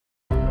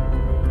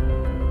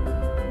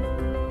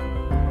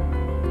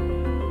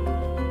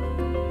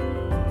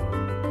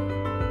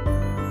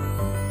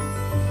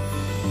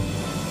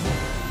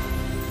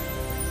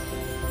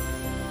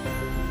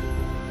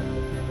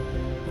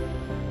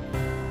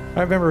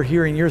I remember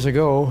hearing years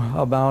ago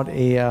about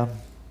a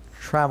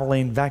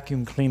traveling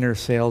vacuum cleaner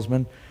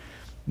salesman.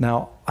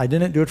 Now, I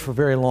didn't do it for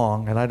very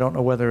long, and I don't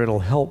know whether it'll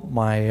help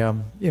my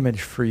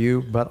image for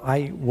you, but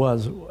I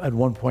was at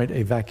one point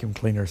a vacuum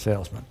cleaner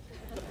salesman.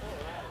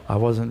 I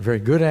wasn't very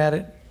good at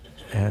it,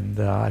 and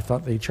I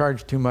thought they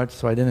charged too much,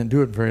 so I didn't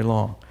do it very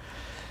long.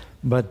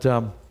 But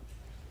I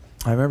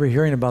remember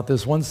hearing about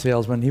this one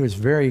salesman. He was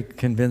very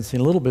convincing,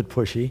 a little bit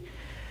pushy,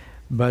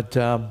 but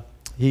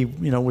he,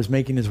 was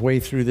making his way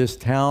through this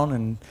town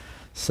and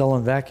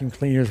selling vacuum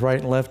cleaners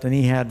right and left, and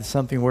he had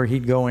something where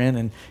he'd go in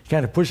and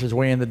kind of push his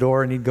way in the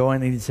door, and he'd go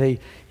in and he'd say,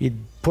 he'd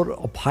put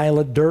a pile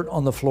of dirt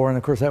on the floor, and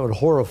of course that would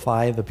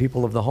horrify the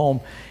people of the home.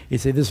 He'd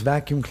say, this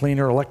vacuum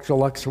cleaner,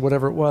 Electrolux or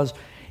whatever it was,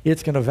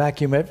 it's going to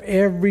vacuum up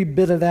every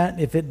bit of that,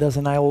 and if it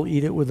doesn't, I will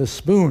eat it with a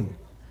spoon.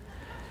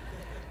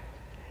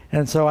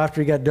 And so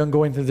after he got done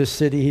going through this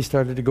city, he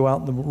started to go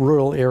out in the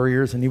rural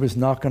areas, and he was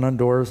knocking on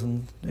doors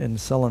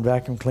and selling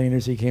vacuum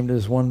cleaners. He came to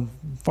this one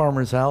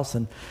farmer's house,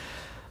 and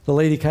the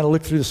lady kind of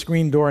looked through the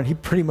screen door, and he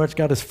pretty much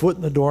got his foot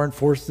in the door and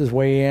forced his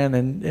way in,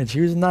 and she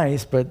was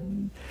nice, but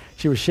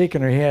she was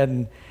shaking her head,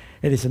 and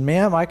he said,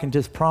 ma'am, I can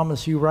just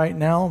promise you right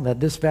now that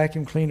this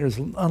vacuum cleaner is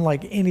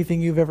unlike anything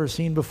you've ever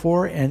seen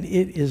before, and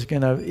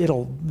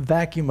it'll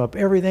vacuum up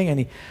everything. And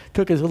he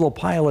took his little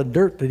pile of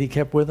dirt that he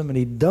kept with him, and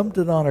he dumped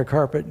it on her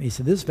carpet, and he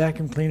said, this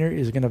vacuum cleaner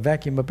is going to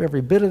vacuum up every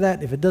bit of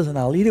that. If it doesn't,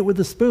 I'll eat it with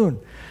a spoon.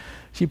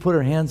 She put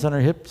her hands on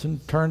her hips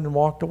and turned and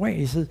walked away.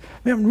 He says,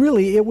 ma'am,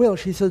 really, it will.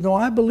 She said, no,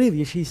 I believe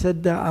you. She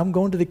said, I'm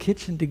going to the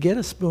kitchen to get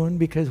a spoon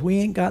because we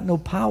ain't got no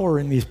power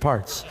in these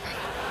parts.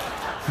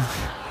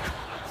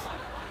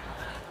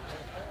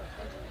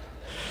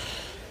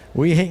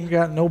 We ain't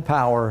got no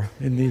power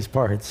in these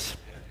parts.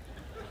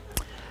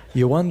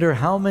 You wonder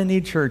how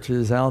many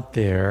churches out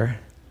there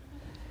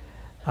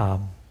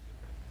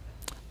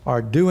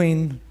are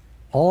doing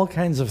all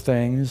kinds of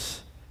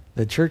things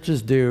that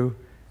churches do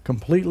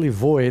completely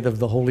void of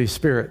the Holy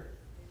Spirit.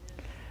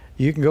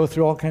 You can go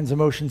through all kinds of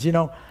motions.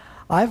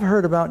 I've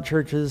heard about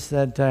churches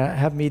that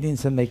have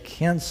meetings and they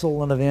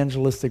cancel an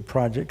evangelistic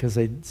project because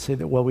they say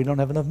that, well, we don't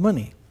have enough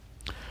money.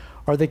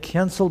 Or they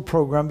cancel a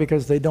program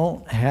because they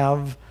don't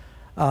have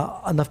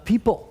enough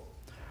people.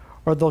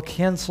 Or they'll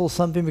cancel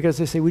something because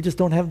they say, we just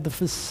don't have the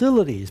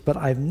facilities. But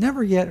I've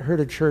never yet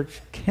heard a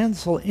church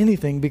cancel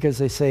anything because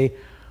they say,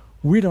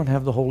 we don't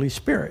have the Holy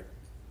Spirit.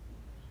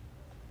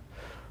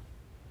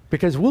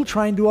 Because we'll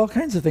try and do all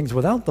kinds of things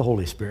without the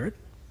Holy Spirit.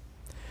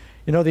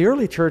 The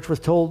early church was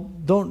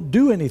told, don't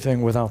do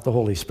anything without the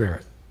Holy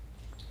Spirit.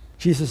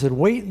 Jesus said,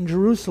 wait in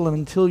Jerusalem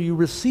until you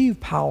receive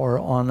power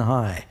on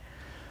high.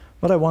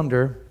 But I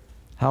wonder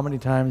how many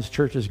times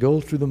churches go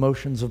through the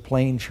motions of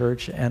playing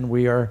church and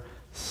we are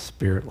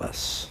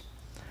spiritless.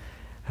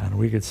 And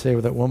we could say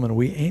with that woman,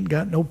 we ain't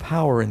got no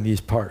power in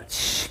these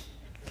parts.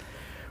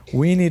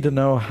 We need to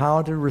know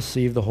how to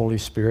receive the Holy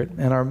Spirit.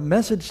 And our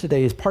message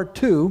today is part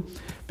 2,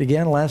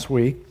 began last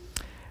week,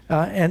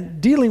 and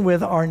dealing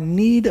with our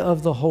need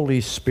of the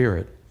Holy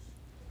Spirit.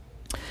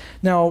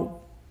 Now,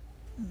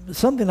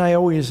 something I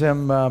always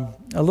am a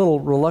little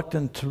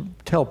reluctant to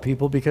tell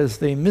people because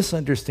they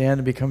misunderstand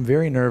and become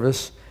very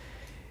nervous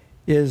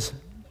is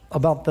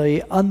about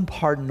the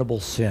unpardonable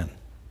sin.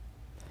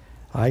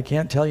 I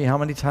can't tell you how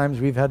many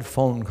times we've had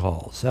phone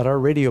calls at our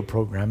radio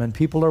program, and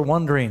people are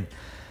wondering,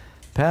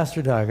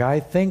 Pastor Doug, I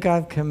think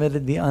I've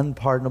committed the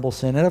unpardonable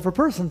sin. And if a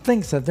person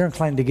thinks that, they're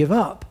inclined to give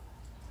up.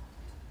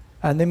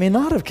 And they may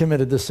not have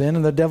committed the sin,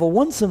 and the devil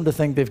wants them to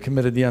think they've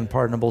committed the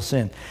unpardonable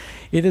sin.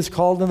 It is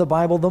called in the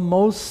Bible the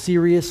most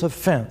serious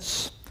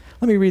offense.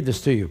 Let me read this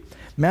to you.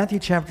 Matthew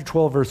chapter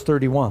 12, verse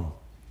 31.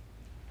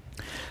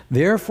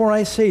 Therefore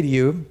I say to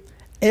you,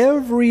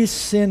 every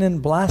sin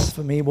and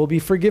blasphemy will be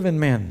forgiven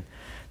men.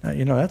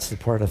 Now, that's the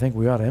part I think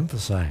we ought to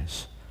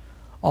emphasize.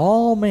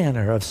 All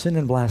manner of sin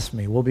and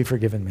blasphemy will be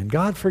forgiven men.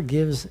 God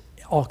forgives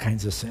all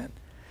kinds of sin.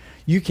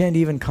 You can't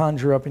even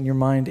conjure up in your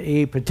mind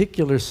a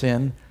particular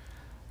sin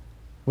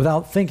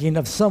without thinking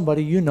of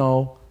somebody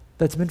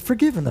that's been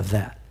forgiven of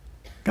that.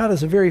 God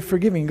is a very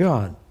forgiving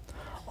God.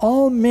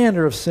 All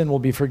manner of sin will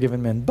be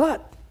forgiven men,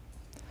 but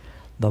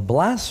the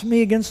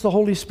blasphemy against the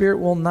Holy Spirit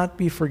will not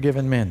be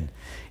forgiven men.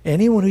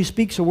 Anyone who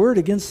speaks a word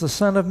against the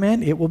Son of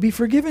Man, it will be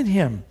forgiven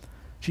him.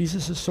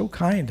 Jesus is so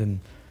kind and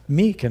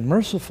meek and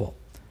merciful.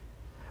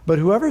 But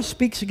whoever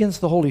speaks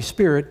against the Holy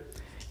Spirit,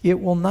 it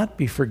will not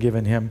be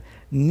forgiven him,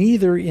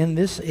 neither in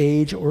this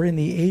age or in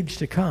the age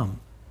to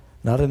come.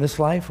 Not in this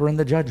life or in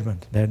the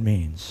judgment, that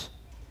means.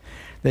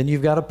 Then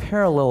you've got a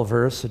parallel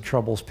verse that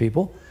troubles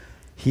people.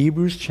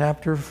 Hebrews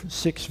chapter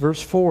 6,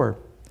 verse 4.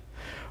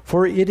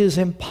 For it is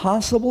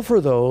impossible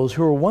for those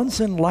who were once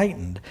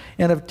enlightened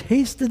and have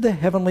tasted the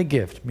heavenly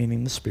gift,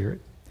 meaning the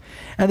Spirit,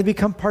 and have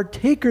become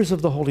partakers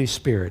of the Holy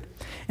Spirit,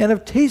 and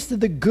have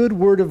tasted the good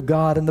word of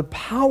God and the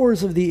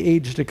powers of the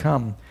age to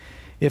come,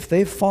 if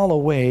they fall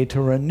away,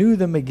 to renew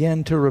them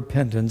again to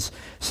repentance,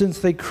 since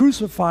they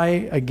crucify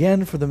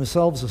again for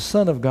themselves the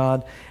Son of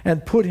God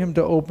and put him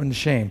to open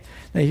shame.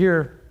 Now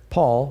here,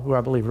 Paul, who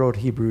I believe wrote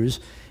Hebrews,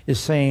 is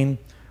saying,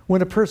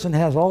 When a person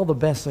has all the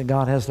best that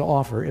God has to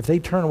offer, if they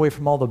turn away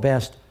from all the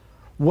best,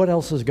 what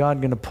else is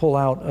God going to pull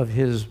out of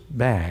his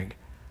bag?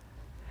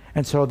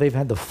 And so they've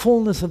had the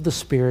fullness of the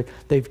Spirit.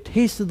 They've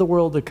tasted the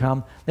world to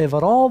come. They've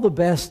had all the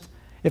best.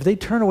 If they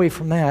turn away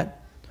from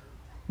that,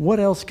 what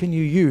else can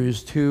you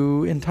use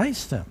to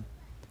entice them?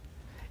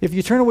 If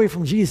you turn away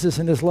from Jesus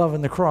and his love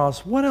and the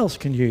cross, what else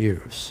can you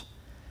use?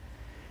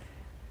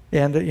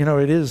 And,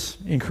 it is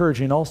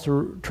encouraging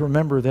also to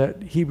remember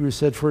that Hebrews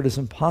said, for it is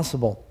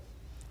impossible.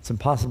 It's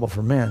impossible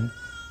for men,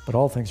 but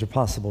all things are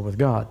possible with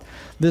God.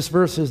 This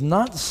verse is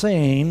not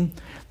saying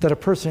that a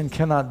person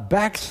cannot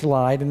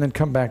backslide and then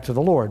come back to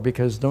the Lord,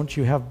 because don't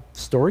you have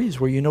stories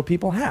where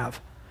people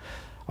have?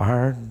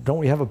 Or don't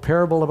we have a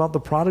parable about the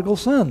prodigal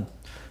son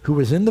who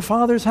was in the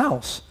father's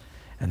house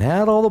and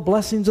had all the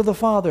blessings of the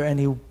father,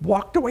 and he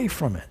walked away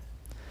from it?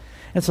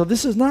 And so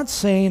this is not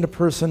saying a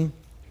person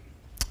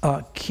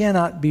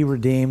cannot be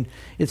redeemed.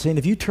 It's saying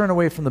if you turn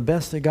away from the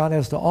best that God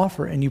has to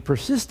offer and you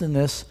persist in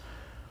this,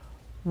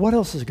 what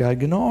else is God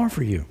going to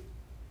offer you?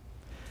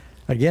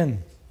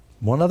 Again,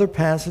 one other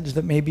passage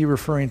that may be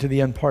referring to the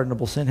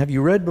unpardonable sin. Have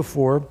you read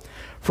before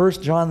 1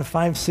 John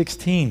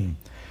 5:16?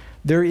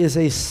 There is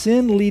a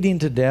sin leading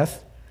to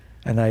death,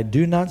 and I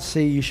do not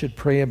say you should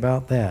pray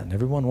about that. And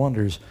everyone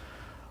wonders,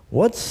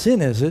 what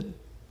sin is it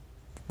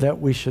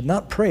that we should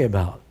not pray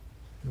about?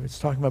 It's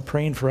talking about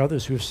praying for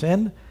others who have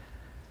sinned.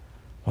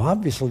 Well,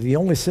 obviously, the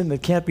only sin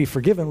that can't be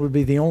forgiven would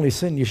be the only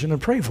sin you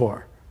shouldn't pray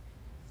for,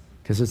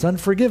 because it's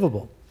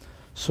unforgivable.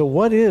 So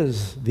what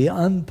is the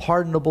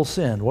unpardonable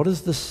sin? What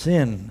is the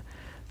sin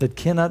that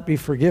cannot be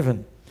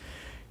forgiven?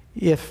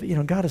 If,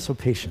 God is so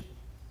patient.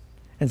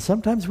 And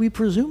sometimes we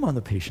presume on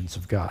the patience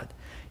of God.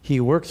 He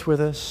works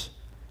with us.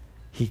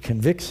 He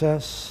convicts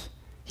us.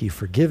 He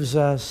forgives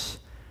us.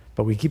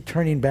 But we keep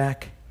turning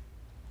back.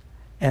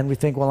 And we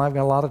think, well, I've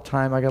got a lot of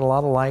time. I've got a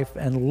lot of life.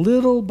 And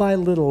little by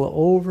little,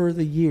 over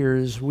the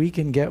years, we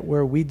can get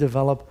where we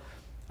develop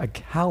a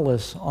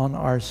callus on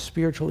our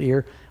spiritual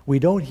ear. We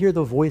don't hear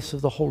the voice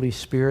of the Holy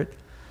Spirit.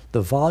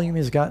 The volume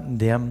has gotten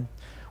dim.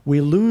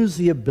 We lose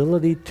the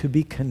ability to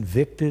be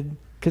convicted,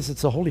 because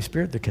it's the Holy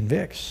Spirit that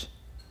convicts.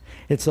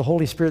 It's the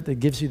Holy Spirit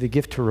that gives you the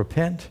gift to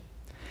repent.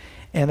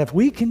 And if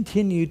we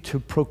continue to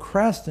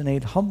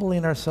procrastinate,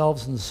 humbling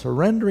ourselves and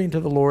surrendering to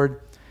the Lord,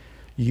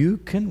 you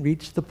can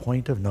reach the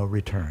point of no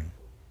return.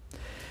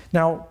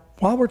 Now,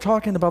 while we're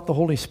talking about the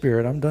Holy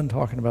Spirit, I'm done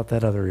talking about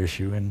that other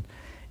issue.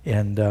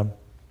 And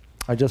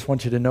I just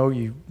want you to know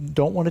you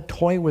don't want to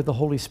toy with the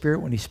Holy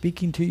Spirit when he's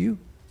speaking to you.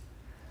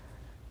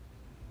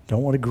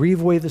 Don't want to grieve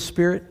away the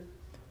Spirit.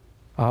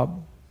 But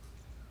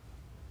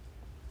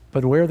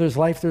where there's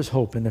life, there's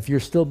hope. And if you're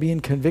still being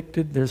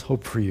convicted, there's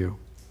hope for you.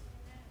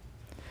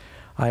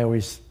 I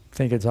always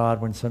think it's odd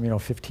when some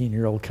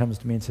 15-year-old comes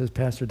to me and says,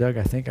 Pastor Doug,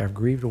 I think I've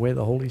grieved away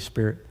the Holy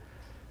Spirit.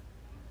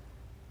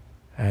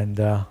 And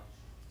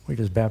we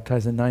just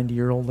baptized a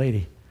 90-year-old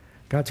lady.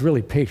 God's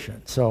really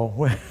patient.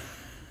 So,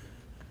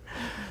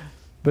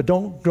 but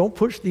don't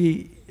push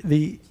the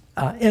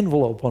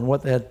envelope on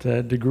what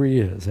that degree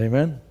is.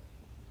 Amen?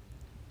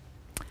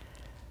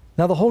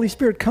 Now, the Holy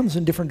Spirit comes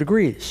in different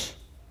degrees.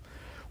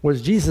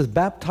 Was Jesus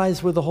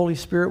baptized with the Holy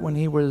Spirit when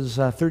he was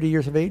 30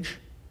 years of age?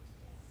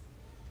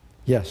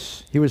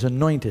 Yes, he was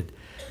anointed.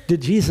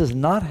 Did Jesus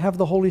not have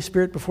the Holy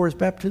Spirit before his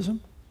baptism?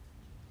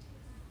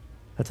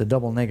 That's a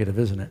double negative,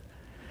 isn't it?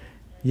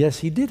 Yes,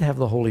 he did have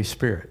the Holy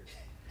Spirit.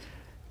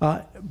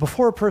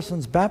 Before a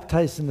person's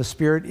baptized in the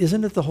Spirit,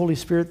 isn't it the Holy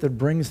Spirit that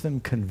brings them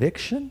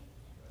conviction?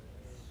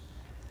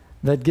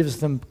 That gives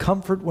them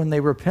comfort when they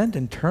repent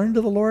and turn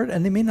to the Lord,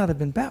 and they may not have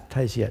been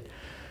baptized yet.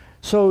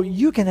 So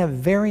you can have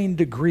varying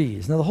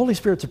degrees. Now, the Holy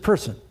Spirit's a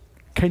person.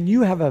 Can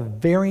you have a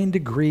varying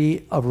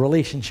degree of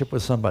relationship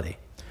with somebody?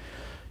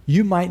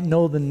 You might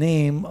know the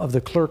name of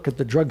the clerk at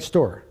the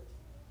drugstore.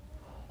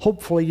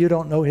 Hopefully you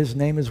don't know his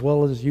name as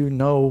well as you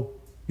know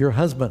your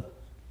husband,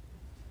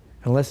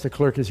 unless the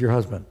clerk is your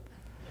husband.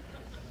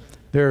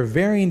 There are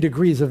varying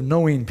degrees of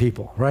knowing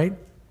people, right?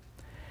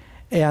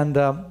 And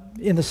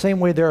in the same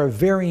way, there are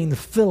varying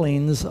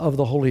fillings of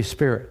the Holy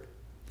Spirit.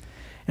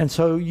 And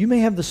so you may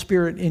have the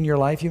Spirit in your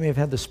life. You may have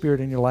had the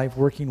Spirit in your life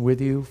working with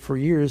you for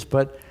years,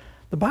 but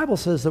the Bible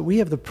says that we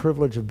have the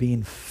privilege of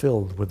being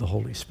filled with the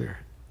Holy Spirit.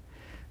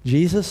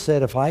 Jesus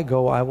said, if I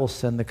go, I will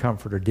send the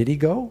Comforter. Did he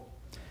go?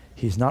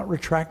 He's not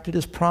retracted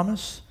his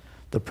promise.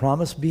 The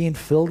promise being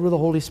filled with the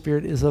Holy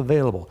Spirit is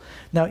available.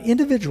 Now,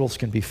 individuals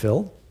can be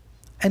filled,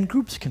 and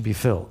groups can be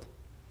filled.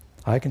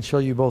 I can show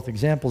you both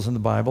examples in the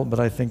Bible,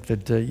 but I think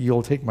that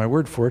you'll take my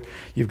word for it.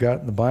 You've got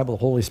in the Bible,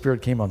 the Holy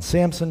Spirit came on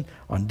Samson,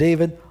 on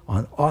David,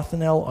 on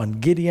Othniel, on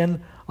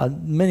Gideon,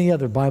 on many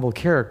other Bible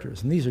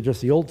characters. And these are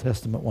just the Old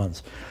Testament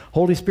ones.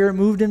 Holy Spirit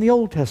moved in the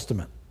Old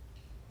Testament,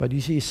 but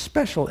you see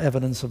special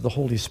evidence of the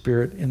Holy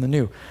Spirit in the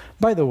New.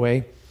 By the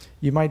way,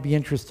 you might be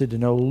interested to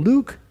know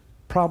Luke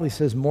probably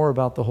says more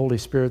about the Holy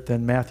Spirit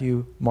than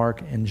Matthew,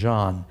 Mark, and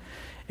John.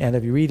 And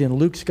if you read in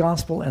Luke's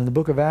Gospel and the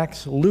book of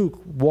Acts,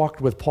 Luke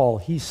walked with Paul.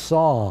 He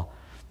saw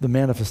the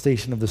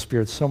manifestation of the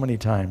Spirit so many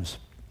times.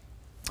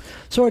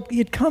 So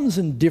it comes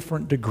in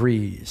different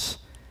degrees.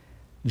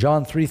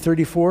 John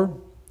 3:34,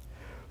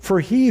 for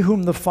he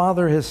whom the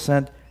Father has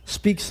sent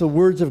speaks the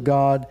words of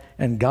God,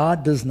 and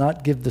God does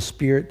not give the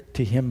Spirit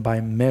to him by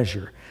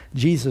measure.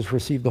 Jesus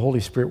received the Holy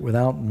Spirit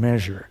without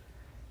measure.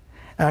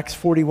 Acts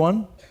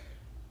 41.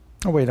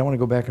 Oh, wait, I want to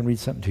go back and read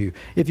something to you.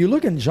 If you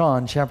look in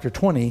John chapter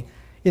 20,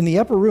 in the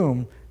upper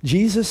room,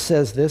 Jesus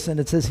says this, and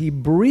it says he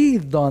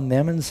breathed on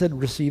them and said,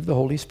 receive the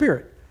Holy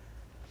Spirit.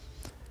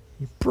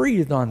 He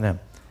breathed on them.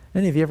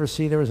 Any of you ever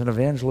see there was an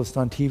evangelist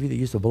on TV that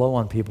used to blow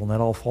on people and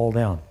they'd all fall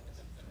down?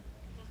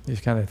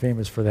 He's kind of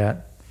famous for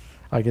that.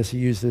 I guess he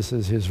used this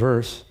as his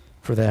verse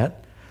for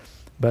that.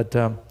 But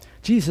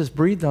Jesus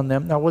breathed on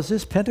them. Now, was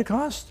this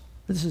Pentecost?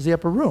 This is the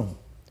upper room.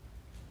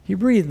 He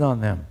breathed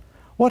on them.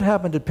 What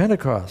happened at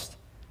Pentecost?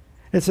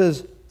 It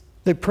says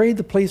they prayed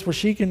the place was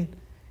shaken.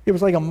 It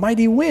was like a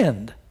mighty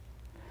wind.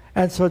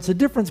 And so it's a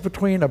difference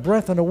between a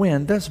breath and a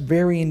wind. That's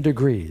varying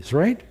degrees,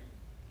 right?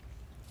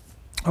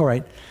 All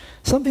right.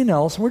 Something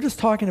else. We're just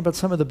talking about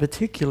some of the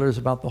particulars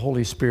about the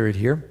Holy Spirit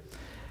here.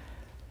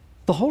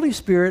 The Holy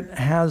Spirit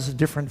has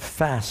different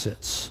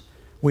facets.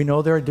 We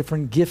know there are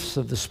different gifts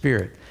of the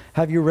Spirit.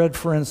 Have you read,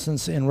 for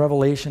instance, in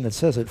Revelation, it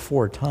says it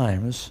 4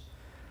 times.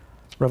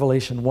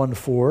 Revelation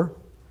 1:4.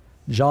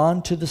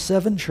 John, to the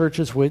 7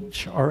 churches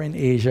which are in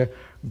Asia,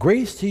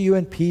 grace to you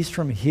and peace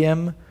from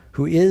him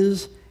who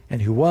is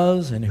and who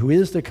was and who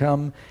is to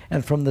come,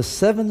 and from the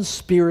 7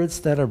 spirits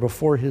that are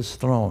before his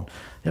throne.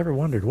 You ever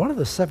wondered, what are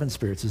the 7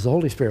 spirits? Is the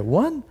Holy Spirit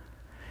 1?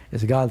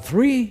 Is God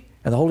 3?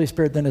 And the Holy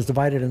Spirit then is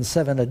divided in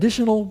 7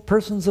 additional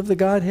persons of the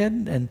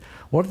Godhead? And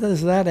what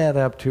does that add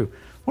up to?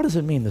 What does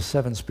it mean, the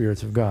 7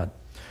 spirits of God?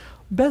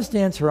 Best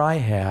answer I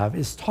have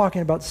is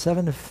talking about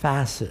 7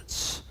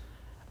 facets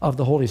of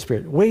the Holy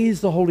Spirit,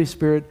 ways the Holy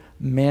Spirit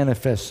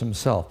manifests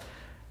himself.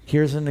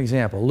 Here's an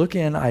example. Look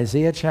in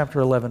Isaiah chapter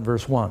 11,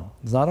 verse 1.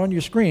 It's not on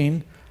your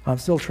screen. I'm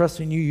still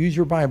trusting you. Use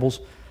your Bibles.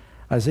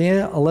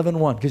 Isaiah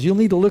 11:1, because you'll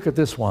need to look at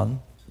this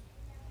one.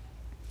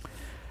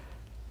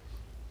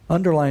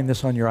 Underline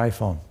this on your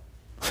iPhone.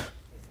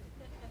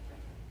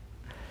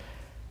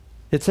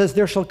 It says,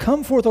 there shall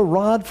come forth a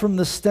rod from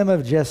the stem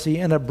of Jesse,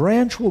 and a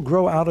branch will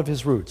grow out of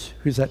his roots.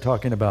 Who's that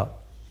talking about?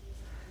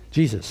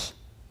 Jesus.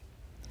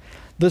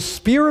 The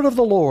Spirit of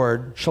the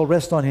Lord shall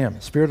rest on him.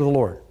 Spirit of the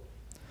Lord.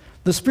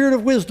 The Spirit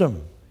of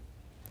wisdom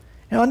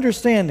and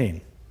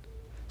understanding.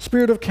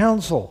 Spirit of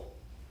counsel.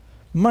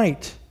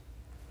 Might.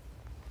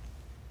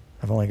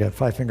 I've only got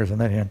 5 fingers on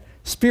that hand.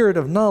 Spirit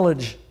of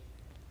knowledge.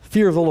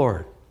 Fear of the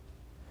Lord.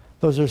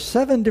 Those are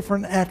 7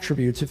 different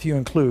attributes, if you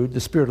include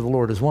the Spirit of the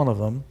Lord as one of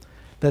them,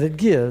 that it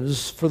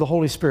gives for the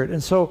Holy Spirit.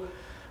 And so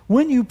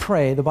when you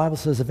pray, the Bible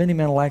says, if any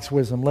man lacks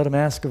wisdom, let him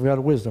ask of God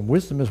wisdom.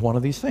 Wisdom is one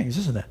of these things,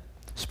 isn't it?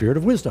 Spirit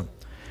of wisdom.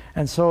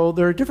 And so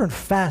there are different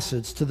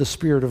facets to the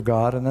Spirit of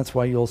God, and that's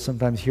why you'll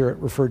sometimes hear it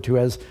referred to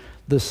as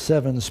the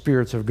 7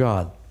 spirits of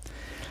God.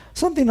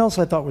 Something else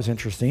I thought was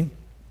interesting.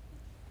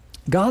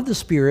 God the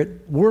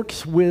Spirit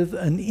works with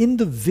an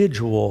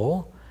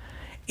individual,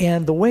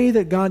 and the way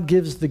that God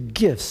gives the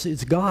gifts,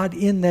 it's God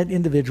in that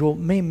individual,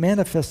 may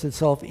manifest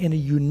itself in a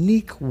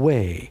unique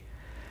way.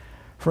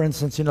 For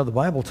instance, you know, the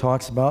Bible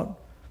talks about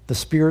the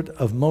spirit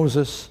of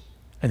Moses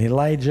and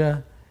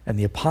Elijah and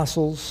the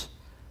apostles.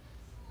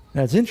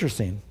 Now, it's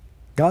interesting.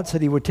 God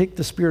said he would take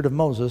the spirit of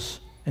Moses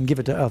and give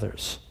it to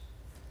others.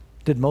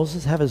 Did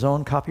Moses have his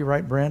own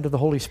copyright brand of the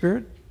Holy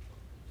Spirit?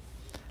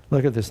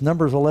 Look at this,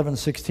 Numbers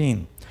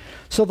 11:16.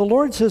 So the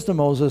Lord says to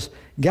Moses,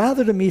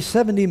 gather to me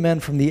 70 men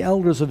from the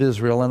elders of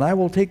Israel, and I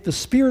will take the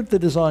spirit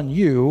that is on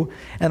you,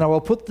 and I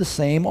will put the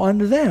same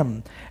on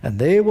them, and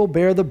they will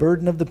bear the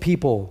burden of the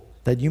people,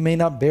 that you may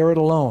not bear it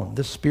alone.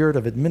 This spirit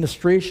of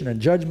administration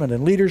and judgment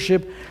and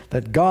leadership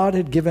that God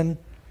had given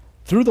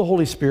through the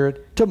Holy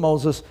Spirit to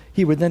Moses,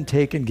 he would then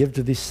take and give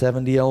to these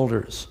 70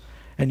 elders.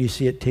 And you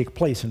see it take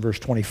place in verse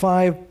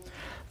 25.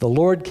 The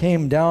Lord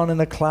came down in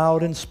the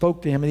cloud and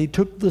spoke to him, and he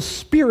took the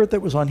spirit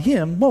that was on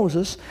him,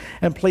 Moses,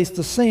 and placed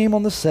the same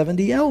on the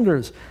 70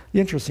 elders.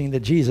 Interesting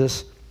that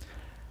Jesus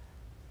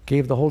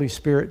gave the Holy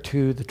Spirit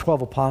to the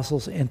 12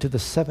 apostles and to the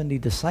 70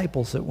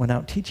 disciples that went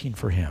out teaching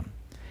for him,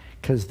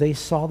 because they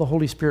saw the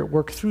Holy Spirit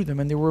work through them,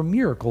 and there were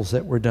miracles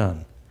that were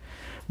done.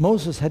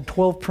 Moses had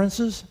 12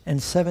 princes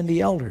and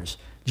 70 elders.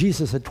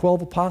 Jesus had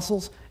 12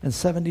 apostles and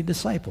 70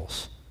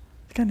 disciples.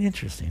 It's kind of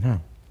interesting, huh?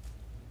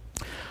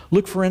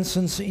 Look, for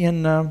instance,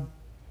 in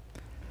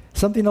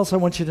something else I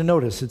want you to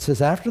notice. It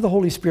says, after the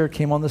Holy Spirit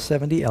came on the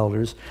 70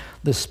 elders,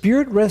 the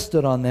Spirit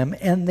rested on them,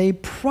 and they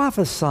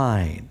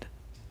prophesied.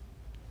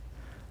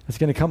 That's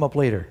going to come up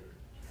later.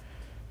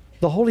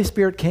 The Holy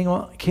Spirit came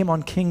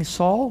on King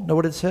Saul. Know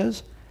what it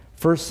says?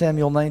 1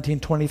 Samuel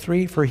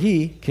 19:23. For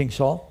he, King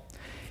Saul,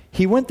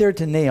 he went there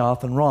to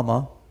Naioth and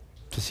Ramah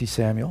to see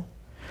Samuel.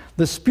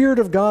 The Spirit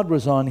of God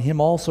was on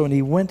him also, and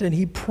he went and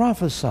he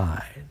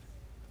prophesied.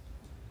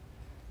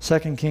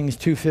 2 Kings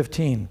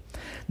 2:15.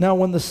 Now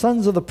when the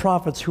sons of the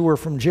prophets who were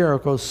from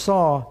Jericho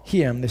saw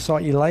him, they saw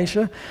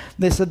Elisha,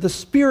 they said, the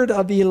spirit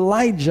of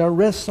Elijah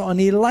rests on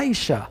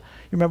Elisha.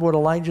 You remember what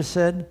Elijah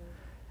said?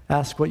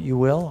 Ask what you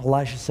will.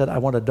 Elisha said, I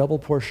want a double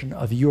portion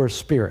of your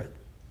spirit.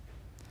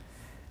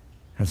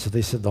 And so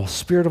they said, the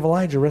spirit of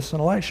Elijah rests on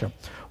Elisha.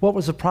 What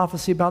was the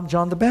prophecy about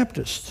John the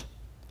Baptist?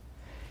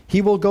 He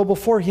will go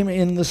before him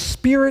in the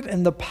spirit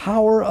and the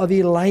power of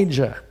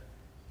Elijah.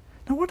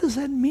 Now, what does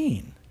that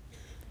mean?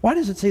 Why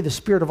does it say the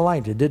spirit of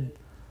Elijah? Did,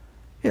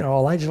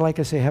 Elijah, like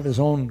I say, have his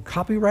own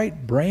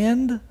copyright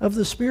brand of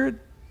the Spirit?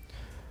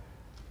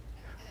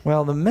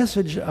 Well, the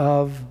message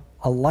of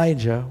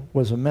Elijah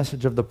was a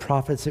message of the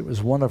prophets. It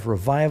was one of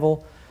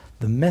revival.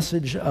 The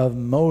message of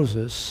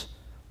Moses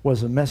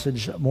was a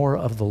message more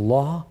of the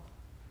law.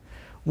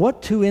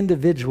 What two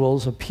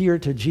individuals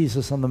appeared to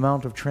Jesus on the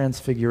Mount of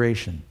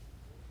Transfiguration?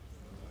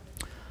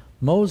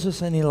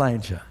 Moses and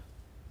Elijah.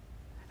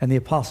 And the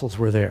apostles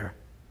were there.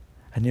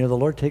 And the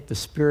Lord take the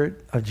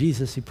Spirit of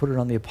Jesus, he put it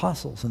on the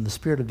apostles, and the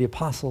Spirit of the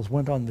apostles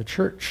went on the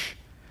church.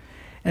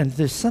 And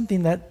there's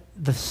something that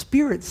the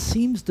Spirit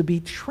seems to be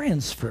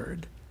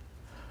transferred.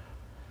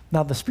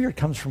 Now, the Spirit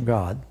comes from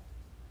God,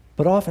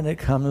 but often it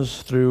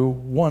comes through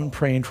one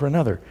praying for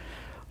another.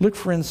 Look,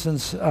 for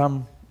instance,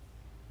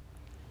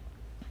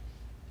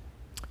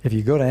 if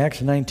you go to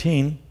Acts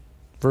 19,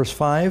 verse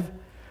 5,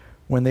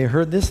 when they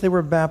heard this, they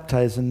were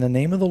baptized in the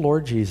name of the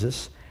Lord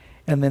Jesus.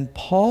 And then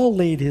Paul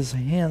laid his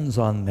hands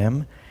on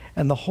them,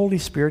 and the Holy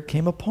Spirit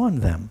came upon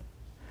them.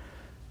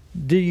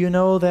 Do you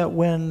know that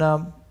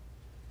when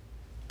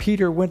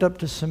Peter went up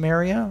to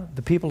Samaria,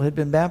 the people had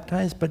been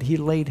baptized, but he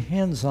laid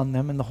hands on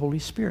them, and the Holy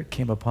Spirit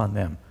came upon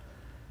them?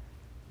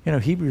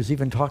 Hebrews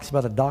even talks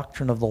about a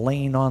doctrine of the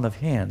laying on of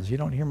hands. You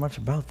don't hear much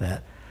about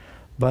that.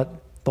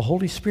 But the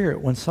Holy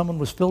Spirit, when someone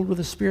was filled with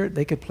the Spirit,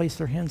 they could place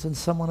their hands on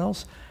someone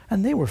else,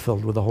 and they were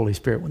filled with the Holy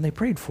Spirit when they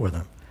prayed for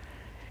them.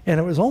 And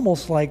it was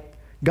almost like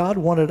God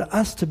wanted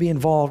us to be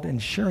involved in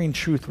sharing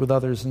truth with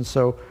others, and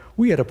so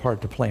we had a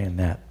part to play in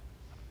that.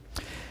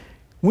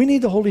 We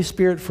need the Holy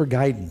Spirit for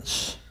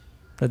guidance.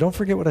 Now, don't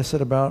forget what I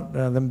said about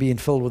them being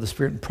filled with the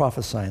Spirit and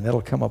prophesying.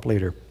 That'll come up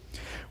later.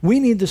 We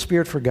need the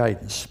Spirit for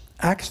guidance.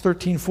 Acts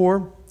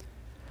 13:4.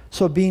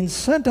 So being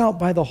sent out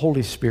by the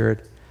Holy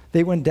Spirit,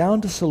 they went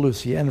down to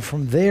Seleucia, and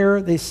from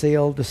there they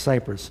sailed to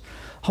Cyprus.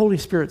 Holy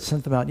Spirit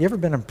sent them out. You ever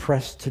been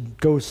impressed to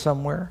go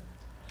somewhere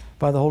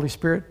by the Holy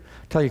Spirit?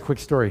 I'll tell you a quick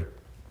story.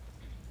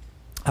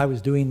 I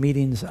was doing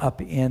meetings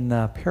up in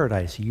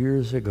Paradise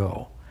years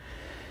ago.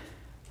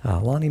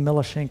 Lonnie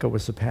Milashenko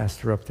was the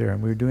pastor up there,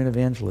 and we were doing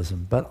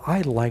evangelism. But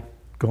I liked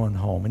going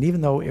home. And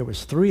even though it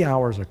was 3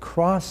 hours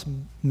across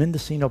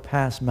Mendocino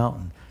Pass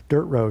Mountain,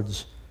 dirt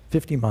roads,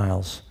 50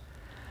 miles,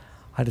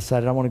 I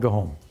decided I want to go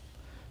home.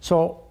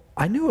 So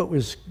I knew it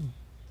was,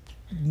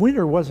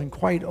 winter wasn't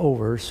quite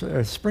over,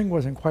 so, spring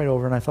wasn't quite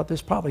over, and I thought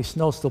there's probably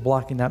snow still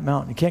blocking that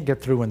mountain. You can't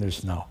get through when there's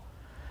snow.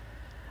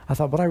 I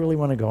thought, but I really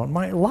want to go. And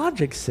my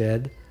logic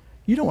said,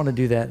 you don't want to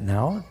do that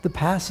now. The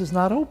pass is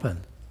not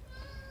open.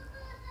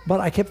 But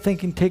I kept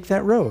thinking, take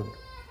that road.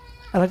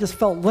 And I just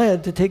felt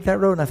led to take that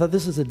road. And I thought,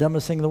 this is the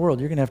dumbest thing in the world.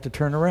 You're going to have to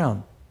turn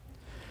around.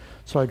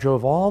 So I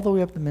drove all the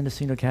way up the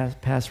Mendocino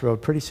Pass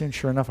Road. Pretty soon,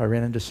 sure enough, I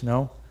ran into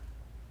snow.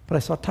 But I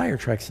saw tire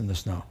tracks in the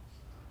snow.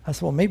 I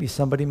said, well, maybe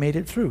somebody made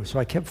it through. So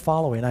I kept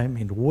following. I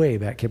mean, way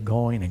back, kept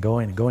going and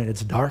going and going.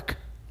 It's dark.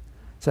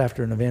 It's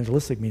after an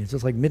evangelistic meeting. It's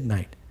just like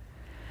midnight.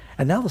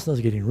 And now the snow's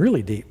getting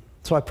really deep.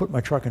 So I put my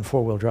truck in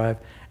four-wheel drive,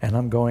 and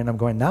I'm going.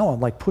 Now I'm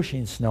like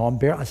pushing snow.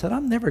 I said,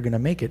 I'm never going to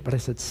make it. But I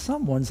said,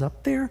 someone's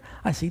up there.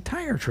 I see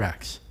tire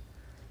tracks.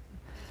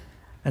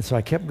 And so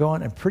I kept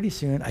going, and pretty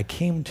soon I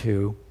came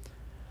to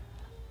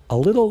a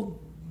little,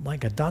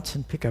 like a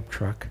Datsun pickup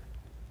truck.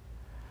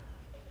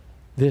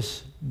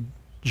 This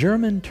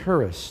German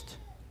tourist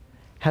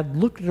had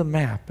looked at a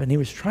map, and he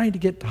was trying to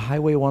get to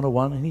Highway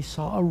 101, and he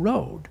saw a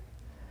road.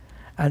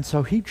 And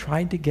so he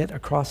tried to get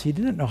across. He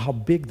didn't know how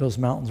big those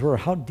mountains were or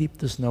how deep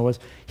the snow was.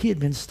 He had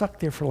been stuck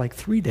there for like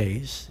 3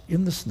 days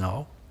in the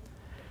snow,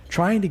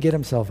 trying to get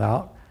himself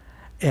out.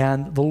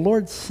 And the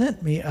Lord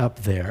sent me up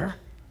there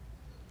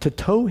to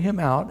tow him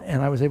out,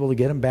 and I was able to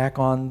get him back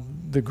on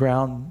the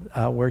ground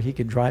where he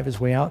could drive his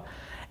way out.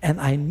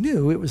 And I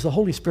knew it was the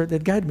Holy Spirit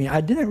that guided me.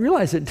 I didn't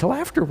realize it until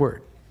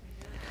afterward.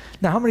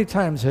 Now, how many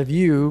times have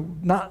you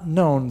not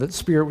known that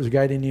Spirit was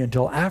guiding you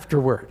until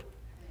afterward?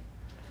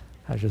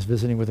 I was just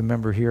visiting with a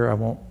member here. I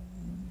won't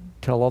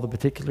tell all the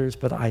particulars,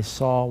 but I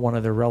saw one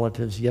of their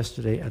relatives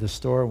yesterday at a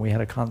store, and we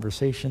had a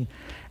conversation,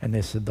 and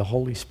they said the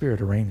Holy Spirit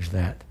arranged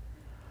that.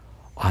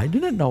 I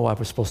didn't know I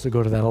was supposed to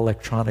go to that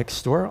electronics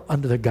store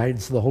under the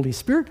guidance of the Holy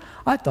Spirit.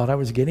 I thought I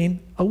was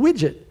getting a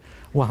widget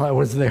while I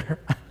was there.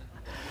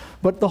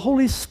 But the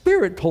Holy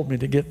Spirit told me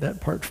to get that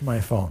part from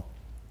my phone.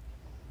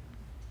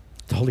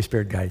 The Holy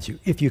Spirit guides you.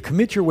 If you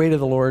commit your way to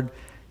the Lord,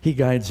 He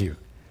guides you.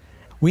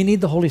 We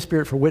need the Holy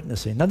Spirit for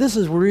witnessing. Now, this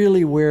is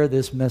really where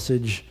this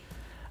message,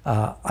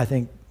 I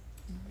think,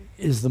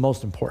 is the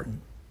most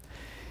important.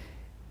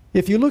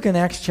 If you look in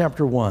Acts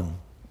chapter 1,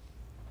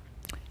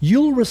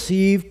 you'll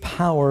receive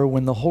power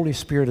when the Holy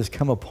Spirit has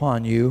come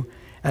upon you,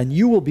 and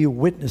you will be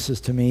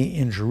witnesses to me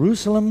in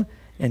Jerusalem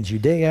and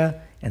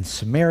Judea and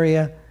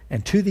Samaria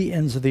and to the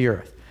ends of the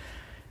earth.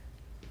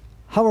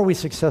 How are we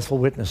successful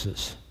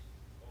witnesses?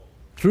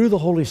 Through the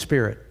Holy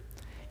Spirit.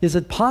 Is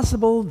it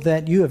possible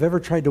that you have ever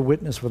tried to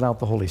witness without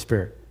the Holy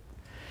Spirit?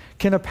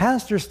 Can a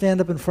pastor stand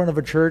up in front of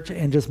a church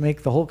and just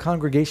make the whole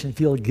congregation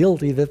feel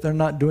guilty that they're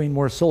not doing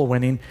more soul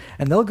winning?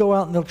 And they'll go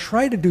out and they'll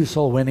try to do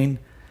soul winning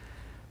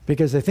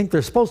because they think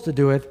they're supposed to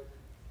do it,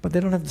 but they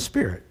don't have the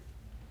Spirit.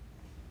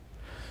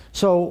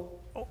 So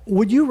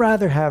would you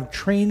rather have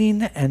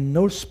training and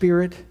no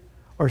Spirit,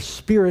 or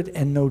Spirit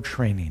and no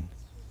training?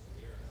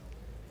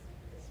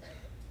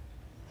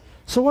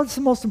 So what's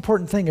the most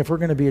important thing if we're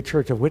going to be a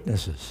church of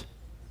witnesses?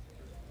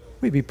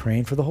 We'd be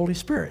praying for the Holy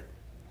Spirit.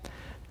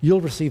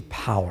 You'll receive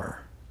power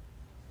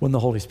when the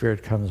Holy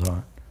Spirit comes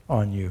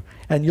on you,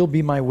 and you'll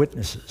be my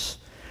witnesses.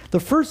 The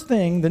first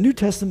thing, the New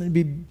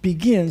Testament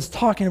begins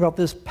talking about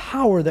this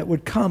power that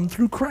would come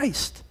through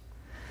Christ.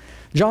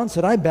 John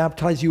said, I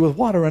baptize you with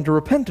water unto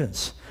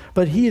repentance,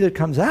 but he that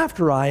comes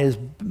after I is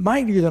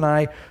mightier than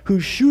I,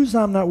 whose shoes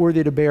I'm not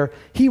worthy to bear.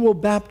 He will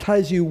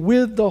baptize you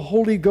with the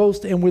Holy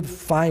Ghost and with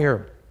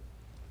fire.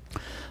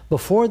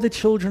 Before the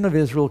children of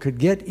Israel could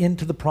get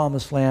into the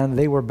promised land,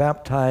 they were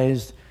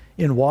baptized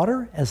in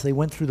water as they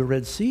went through the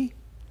Red Sea.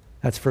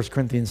 That's 1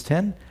 Corinthians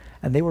 10.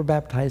 And they were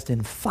baptized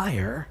in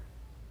fire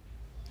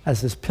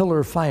as this pillar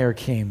of fire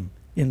came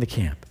in the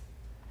camp.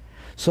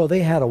 So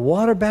they had a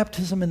water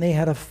baptism and they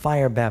had a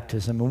fire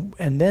baptism.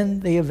 And then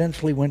they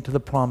eventually went to the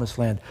promised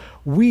land.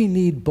 We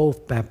need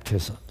both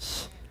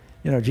baptisms.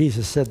 You know,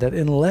 Jesus said that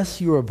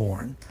unless you are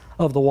born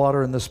of the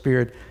water and the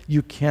Spirit,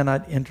 you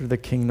cannot enter the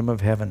kingdom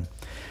of heaven.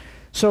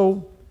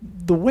 So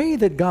the way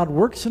that God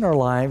works in our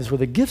lives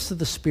with the gifts of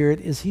the Spirit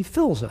is he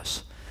fills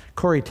us.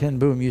 Corrie ten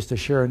Boom used to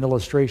share an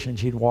illustration.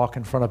 She'd walk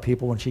in front of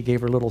people when she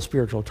gave her little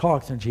spiritual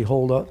talks, and she'd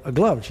hold up a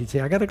glove. She'd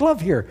say, I got a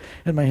glove here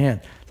in my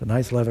hand. It's a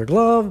nice leather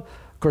glove.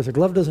 Of course, a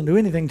glove doesn't do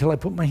anything until I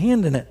put my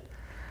hand in it.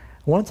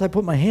 Once I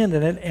put my hand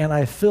in it and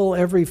I fill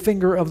every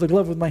finger of the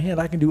glove with my hand,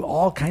 I can do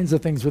all kinds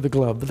of things with the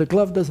glove. But the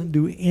glove doesn't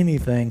do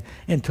anything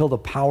until the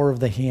power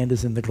of the hand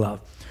is in the glove.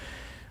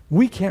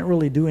 We can't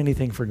really do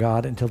anything for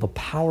God until the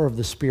power of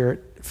the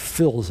Spirit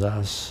fills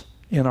us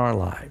in our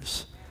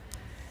lives.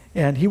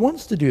 And he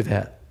wants to do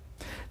that.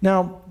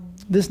 Now,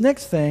 this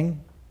next thing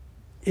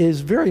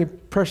is very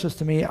precious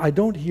to me. I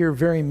don't hear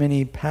very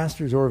many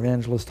pastors or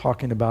evangelists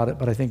talking about it,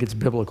 but I think it's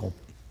biblical.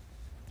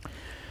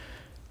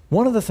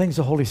 One of the things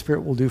the Holy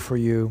Spirit will do for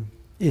you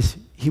is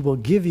he will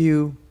give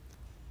you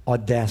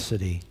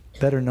audacity,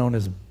 better known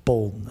as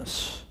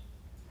boldness.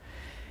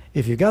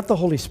 If you got the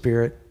Holy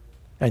Spirit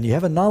and you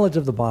have a knowledge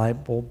of the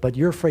Bible, but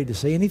you're afraid to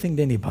say anything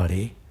to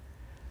anybody,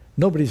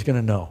 nobody's going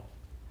to know.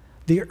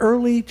 The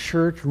early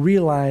church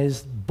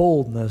realized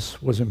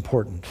boldness was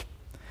important.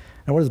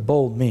 Now, what does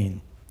bold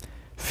mean?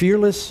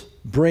 Fearless,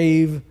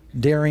 brave,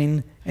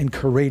 daring, and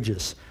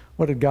courageous.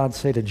 What did God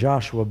say to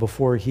Joshua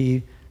before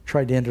he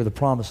tried to enter the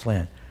promised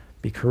land?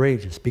 Be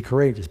courageous, be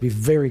courageous, be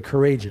very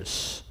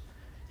courageous.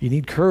 You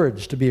need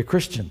courage to be a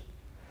Christian.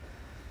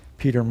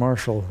 Peter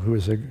Marshall, who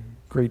is a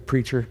great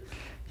preacher,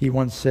 he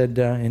once said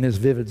in his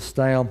vivid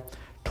style,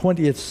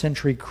 20th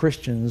century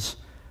Christians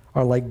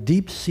are like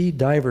deep-sea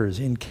divers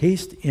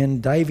encased in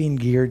diving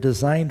gear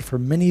designed for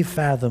many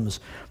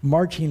fathoms,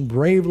 marching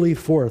bravely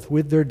forth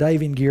with their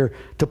diving gear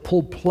to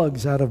pull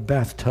plugs out of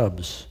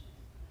bathtubs.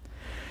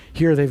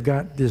 Here they've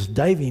got this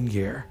diving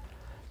gear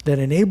that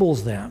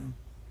enables them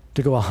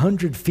to go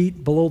 100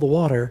 feet below the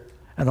water,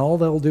 and all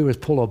they'll do is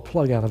pull a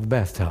plug out of a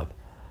bathtub.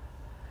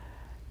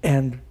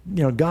 And,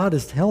 you know, God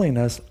is telling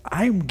us,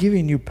 I'm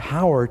giving you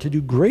power to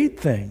do great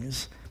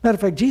things. Matter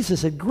of fact,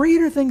 Jesus said,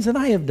 greater things than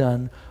I have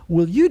done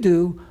will you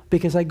do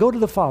because I go to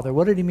the Father.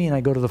 What did he mean,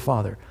 I go to the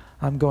Father?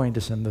 I'm going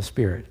to send the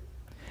Spirit.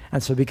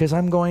 And so because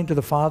I'm going to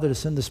the Father to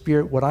send the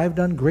Spirit, what I've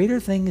done, greater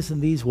things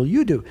than these will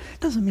you do. It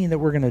doesn't mean that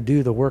we're going to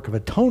do the work of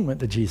atonement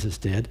that Jesus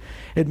did.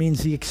 It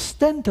means the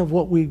extent of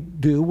what we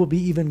do will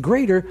be even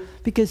greater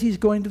because he's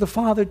going to the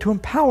Father to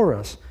empower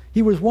us.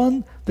 He was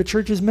one, the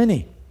church is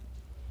many.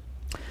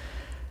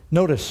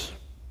 Notice,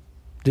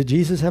 did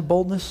Jesus have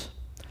boldness?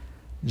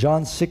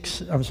 John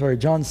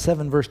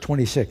 7, verse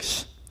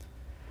 26.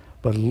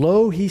 But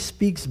lo, he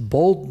speaks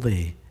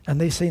boldly,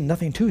 and they say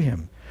nothing to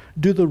him.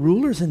 Do the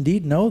rulers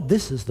indeed know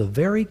this is the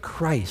very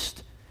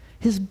Christ?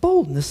 His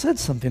boldness said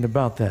something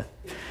about that.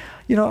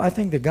 You know, I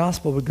think the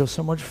gospel would go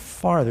so much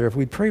farther if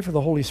we pray for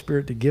the Holy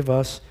Spirit to give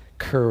us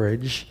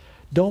courage.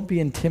 Don't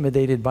be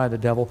intimidated by the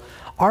devil.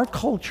 Our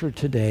culture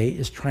today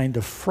is trying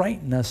to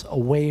frighten us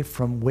away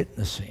from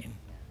witnessing.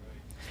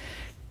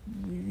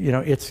 You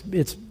know, it's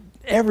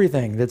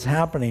everything that's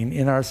happening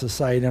in our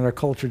society and our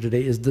culture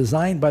today is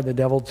designed by the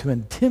devil to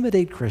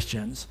intimidate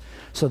Christians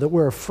so that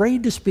we're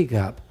afraid to speak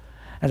up.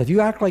 And if you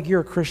act like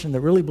you're a Christian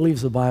that really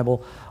believes the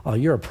Bible,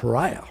 you're a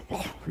pariah.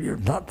 Well, you're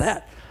not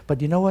that.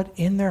 But you know what?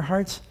 In their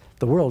hearts,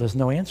 the world has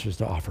no answers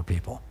to offer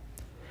people.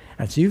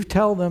 And so you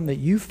tell them that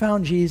you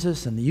found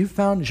Jesus and you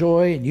found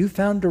joy and you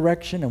found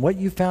direction and what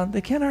you found,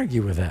 they can't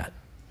argue with that.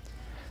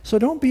 So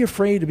don't be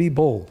afraid to be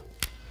bold.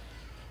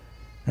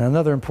 And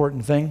another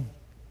important thing,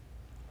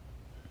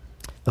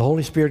 the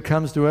Holy Spirit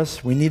comes to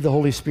us. We need the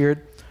Holy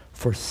Spirit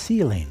for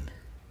sealing.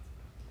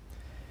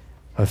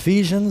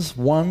 Ephesians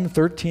 1,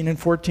 13 and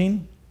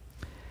 14.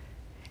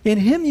 In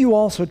him you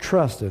also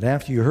trusted,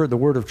 after you heard the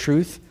word of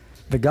truth,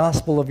 the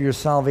gospel of your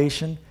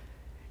salvation,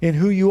 in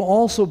who you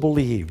also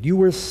believed. You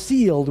were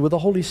sealed with the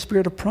Holy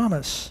Spirit of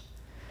promise.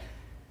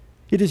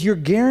 It is your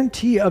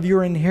guarantee of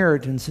your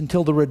inheritance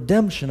until the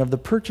redemption of the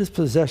purchased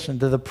possession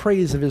to the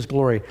praise of his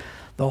glory.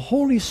 The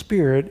Holy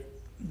Spirit,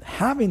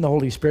 having the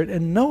Holy Spirit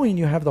and knowing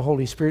you have the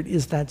Holy Spirit,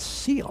 is that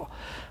seal.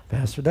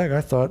 Pastor Doug,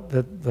 I thought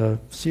that the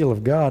seal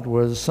of God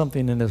was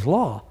something in his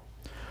law.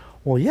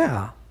 Well,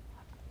 yeah,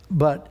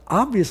 but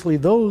obviously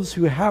those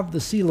who have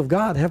the seal of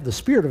God have the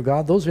Spirit of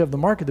God. Those who have the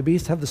mark of the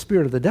beast have the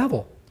spirit of the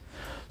devil.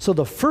 So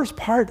the first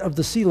part of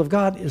the seal of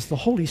God is the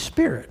Holy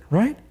Spirit,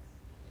 right?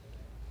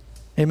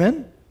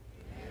 Amen?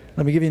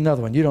 Let me give you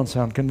another one. You don't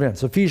sound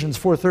convinced. Ephesians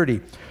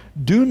 4:30.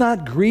 Do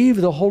not grieve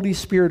the Holy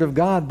Spirit of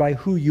God, by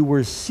who you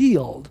were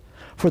sealed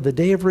for the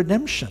day of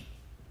redemption.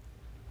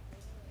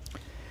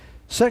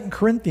 2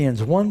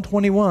 Corinthians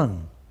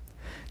 1:21.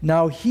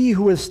 Now he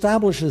who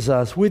establishes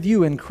us with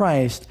you in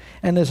Christ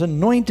and has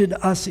anointed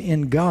us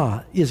in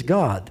God is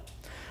God.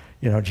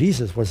 You know,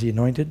 Jesus was the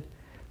anointed.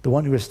 The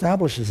one who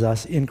establishes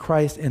us in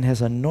Christ and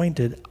has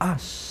anointed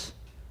us.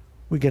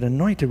 We get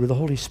anointed with the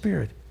Holy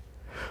Spirit.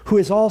 Who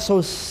has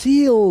also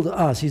sealed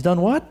us. He's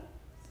done what?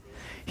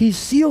 He's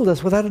sealed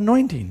us with that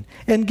anointing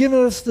and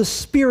given us the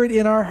Spirit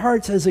in our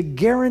hearts as a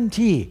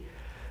guarantee.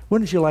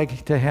 Wouldn't you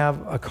like to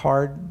have a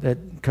card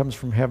that comes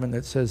from heaven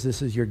that says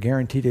this is your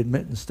guaranteed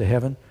admittance to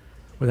heaven?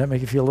 Would that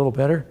make you feel a little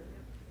better?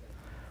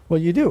 Well,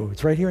 you do.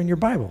 It's right here in your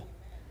Bible.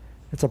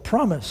 It's a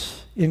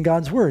promise in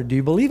God's Word. Do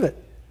you believe it?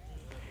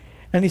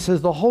 And he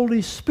says the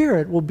Holy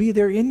Spirit will be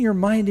there in your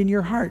mind, in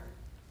your heart.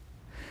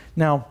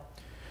 Now,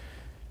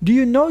 do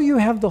you know you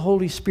have the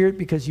Holy Spirit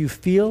because you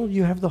feel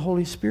you have the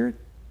Holy Spirit?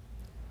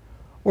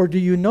 Or do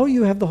you know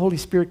you have the Holy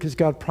Spirit because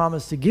God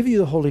promised to give you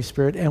the Holy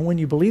Spirit, and when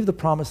you believe the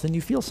promise, then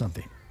you feel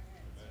something?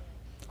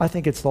 I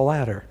think it's the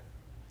latter.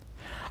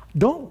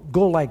 Don't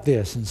go like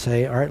this and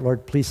say, all right,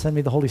 Lord, please send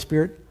me the Holy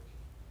Spirit.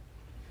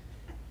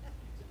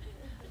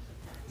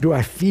 Do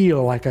I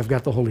feel like I've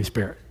got the Holy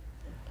Spirit?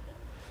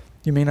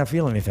 You may not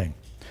feel anything.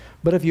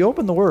 But if you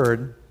open the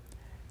Word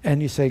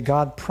and you say,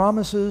 God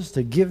promises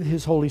to give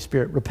his Holy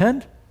Spirit,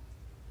 repent,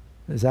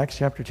 as Acts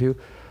chapter 2,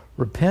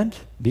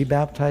 repent, be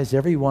baptized,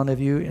 every one of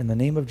you, in the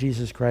name of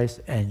Jesus Christ,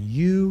 and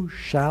you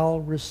shall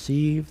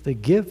receive the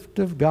gift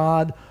of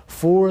God,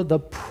 for the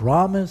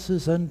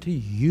promises unto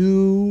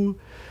you.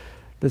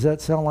 Does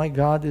that sound like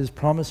God is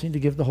promising to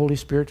give the Holy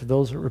Spirit to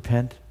those that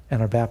repent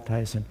and are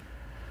baptized? And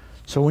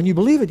so when you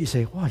believe it, you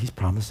say, well, he's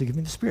promised to give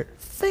me the Spirit.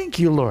 Thank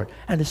you, Lord.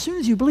 And as soon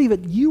as you believe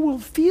it, you will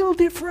feel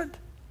different.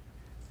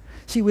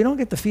 See, we don't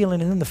get the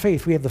feeling and then the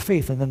faith. We have the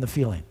faith and then the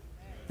feeling.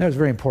 That was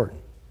very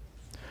important.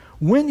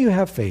 When you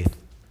have faith,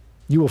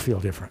 you will feel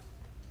different.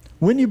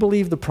 When you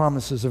believe the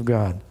promises of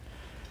God.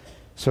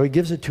 So he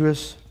gives it to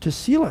us to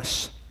seal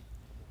us.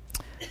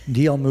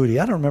 D.L. Moody,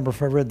 I don't remember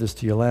if I read this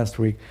to you last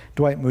week.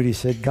 Dwight Moody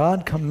said,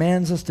 God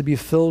commands us to be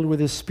filled with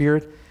his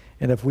Spirit,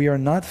 and if we are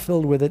not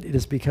filled with it, it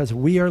is because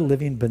we are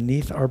living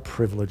beneath our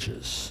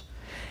privileges.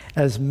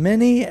 As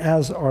many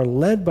as are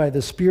led by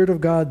the Spirit of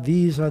God,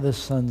 these are the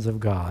sons of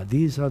God.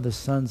 These are the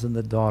sons and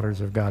the daughters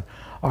of God.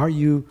 Are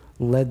you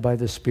led by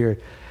the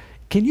Spirit?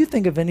 Can you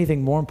think of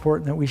anything more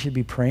important that we should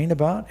be praying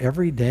about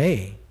every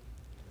day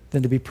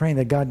than to be praying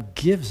that God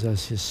gives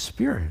us his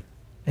Spirit?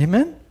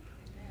 Amen?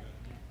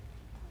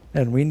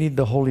 And we need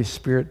the Holy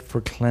Spirit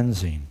for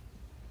cleansing.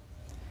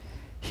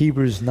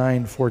 Hebrews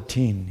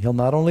 9:14. He'll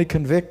not only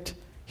convict,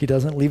 he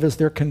doesn't leave us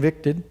there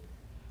convicted.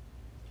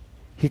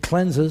 He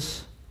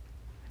cleanses,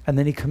 and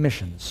then he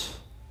commissions.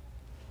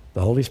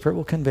 The Holy Spirit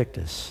will convict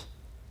us.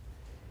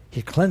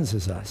 He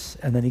cleanses us,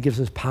 and then he gives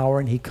us power,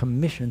 and he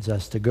commissions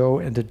us to go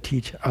and to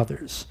teach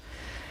others.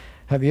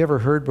 Have you ever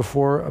heard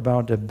before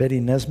about Betty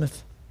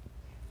Nesmith?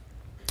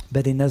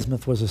 Betty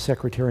Nesmith was a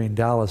secretary in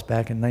Dallas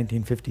back in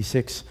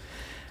 1956,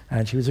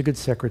 and she was a good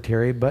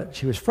secretary, but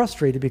she was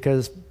frustrated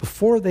because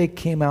before they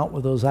came out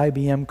with those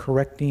IBM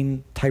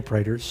correcting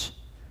typewriters,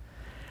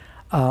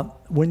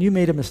 when you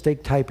made a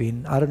mistake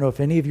typing, I don't know if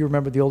any of you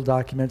remember the old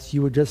documents,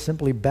 you would just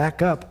simply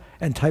back up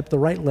and type the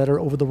right letter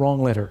over the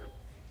wrong letter.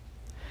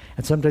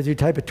 And sometimes you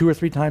type it 2 or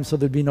 3 times so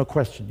there'd be no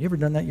question. You ever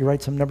done that? You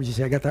write some numbers, you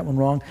say, I got that one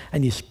wrong,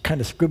 and you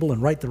kind of scribble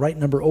and write the right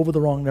number over the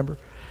wrong number.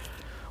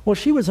 Well,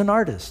 she was an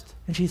artist,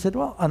 and she said,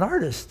 well, an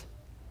artist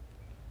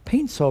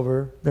paints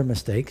over their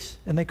mistakes,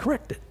 and they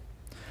correct it.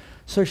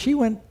 So she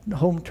went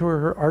home to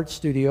her art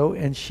studio,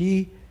 and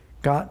she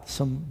got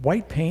some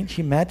white paint.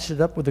 She matched it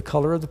up with the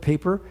color of the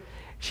paper.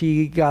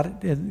 She got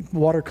it in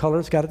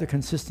watercolors, got it the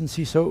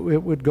consistency so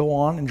it would go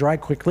on and dry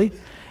quickly.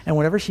 And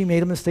whenever she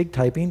made a mistake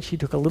typing, she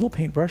took a little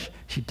paintbrush,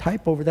 she'd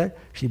type over that,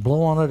 she'd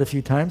blow on it a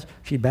few times,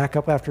 she'd back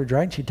up after it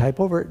dried, and she'd type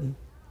over it.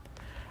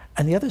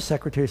 And the other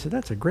secretary said,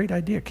 that's a great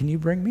idea. Can you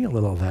bring me a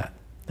little of that?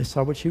 They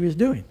saw what she was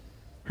doing.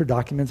 Her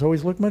documents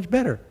always looked much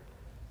better.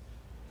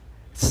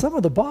 Some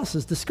of the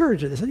bosses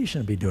discouraged her. They said, you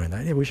shouldn't be doing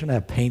that. We shouldn't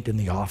have paint in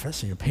the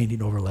office,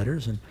 painting over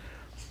letters. And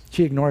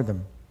she ignored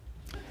them.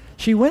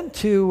 She went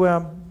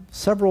to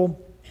several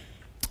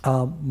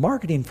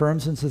marketing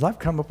firms and says, I've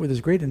come up with this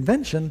great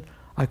invention.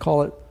 I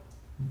call it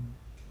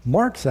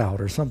Marks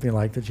Out or something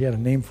like that. She had a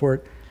name for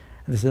it.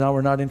 And And they said, no,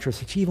 we're not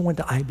interested. She even went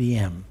to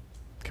IBM.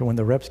 Okay, when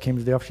the reps came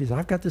to the office, she said,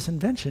 I've got this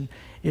invention.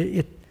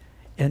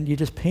 And you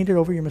just paint it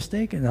over your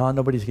mistake, and no,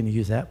 nobody's going to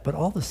use that. But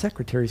all the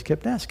secretaries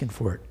kept asking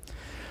for it.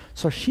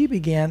 So she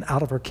began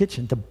out of her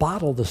kitchen to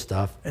bottle the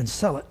stuff and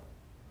sell it.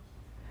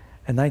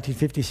 In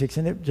 1956,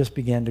 and it just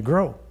began to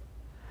grow.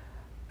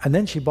 And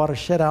then she bought a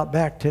shed out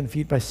back 10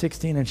 feet by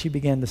 16, and she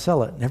began to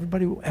sell it. And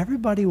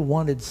everybody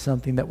wanted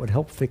something that would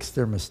help fix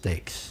their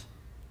mistakes.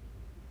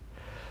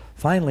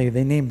 Finally,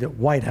 they named it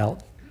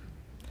Whiteout,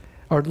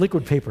 or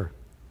liquid paper.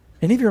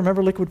 Any of you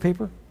remember liquid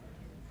paper?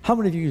 How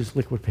many of you use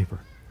liquid paper?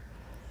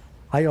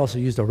 I also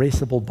used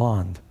erasable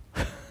bond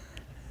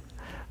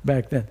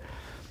back then.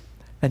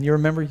 And you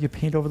remember you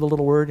paint over the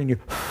little word and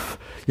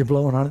you're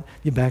blowing on it,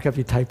 you back up,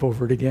 you type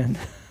over it again.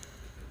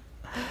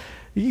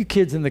 You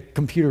kids in the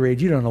computer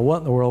age, you don't know what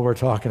in the world we're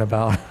talking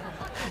about.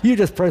 You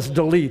just press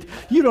delete.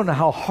 You don't know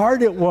how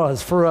hard it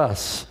was for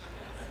us.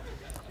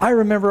 I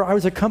remember I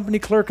was a company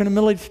clerk in a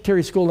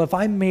military school, and if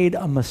I made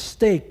a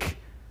mistake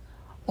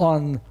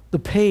on the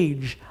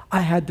page, I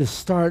had to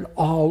start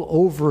all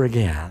over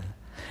again.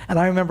 And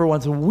I remember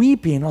once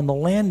weeping on the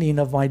landing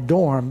of my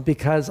dorm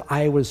because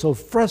I was so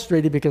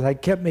frustrated because I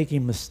kept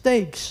making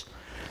mistakes.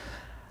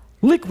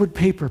 Liquid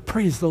paper,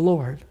 praise the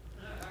Lord.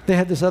 They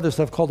had this other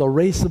stuff called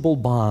erasable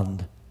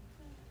bond.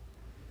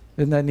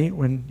 Isn't that neat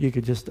when you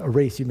could just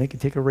erase? You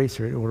take an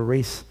eraser, it would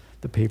erase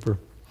the paper.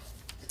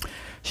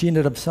 She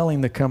ended up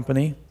selling the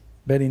company,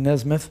 Betty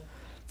Nesmith,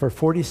 for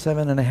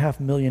 $47.5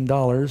 million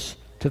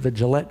to the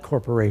Gillette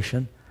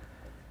Corporation.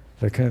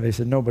 So they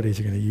said nobody's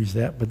going to use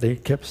that, but they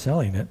kept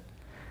selling it.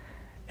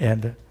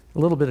 And a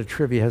little bit of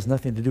trivia, has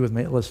nothing to do with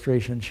my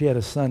illustration. She had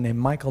a son named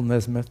Michael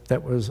Nesmith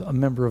that was a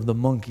member of the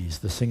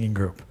Monkees, the singing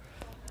group.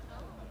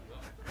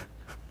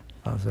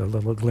 That was a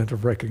little glint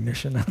of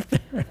recognition out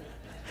there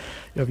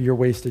of your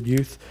wasted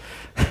youth.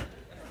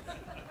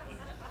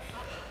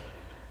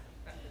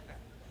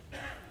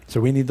 So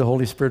we need the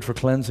Holy Spirit for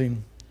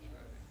cleansing.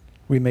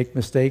 We make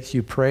mistakes,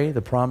 you pray.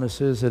 The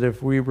promise is that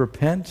if we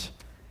repent,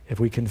 if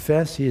we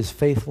confess, He is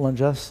faithful and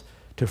just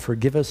to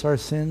forgive us our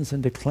sins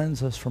and to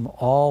cleanse us from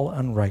all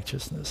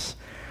unrighteousness.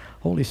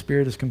 Holy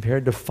Spirit is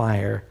compared to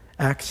fire.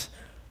 Acts,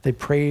 they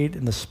prayed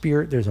in the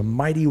Spirit. There's a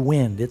mighty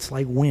wind. It's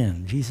like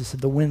wind. Jesus said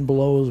the wind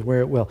blows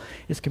where it will.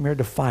 It's compared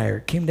to fire.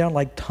 It came down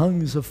like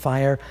tongues of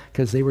fire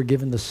because they were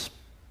given the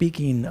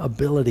speaking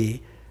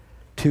ability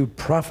to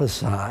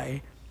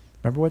prophesy.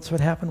 Remember what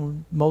happened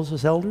when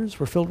Moses' elders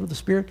were filled with the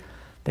Spirit?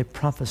 They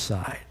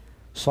prophesied.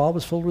 Saul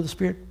was filled with the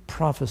Spirit,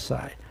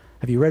 prophesied.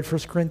 Have you read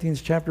 1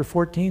 Corinthians chapter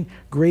 14?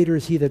 Greater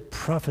is he that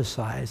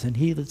prophesies and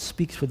he that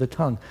speaks with the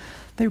tongue.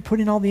 They were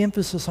putting all the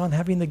emphasis on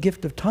having the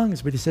gift of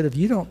tongues, but he said, if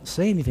you don't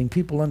say anything,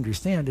 people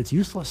understand, it's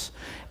useless.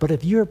 But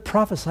if your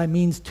prophesy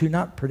means to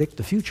not predict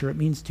the future, it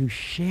means to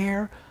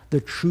share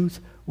the truth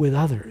with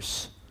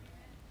others.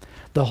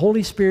 The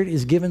Holy Spirit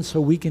is given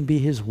so we can be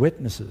His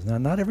witnesses. Now,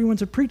 not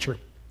everyone's a preacher,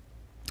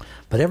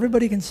 but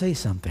everybody can say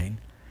something.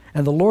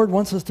 And the Lord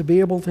wants us to be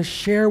able to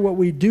share what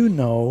we do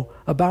know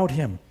about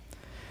Him.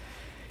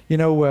 You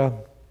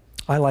know,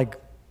 I like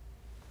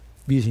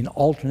using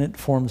alternate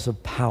forms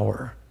of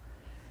power.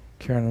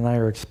 Karen and I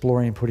are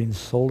exploring putting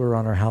solar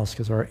on our house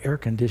because our air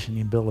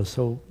conditioning bill is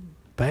so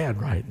bad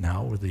right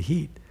now with the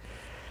heat.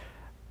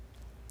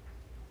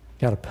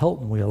 Got a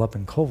Pelton wheel up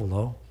in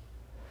Covelo.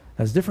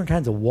 There's different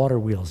kinds of water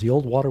wheels. The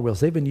old water wheels,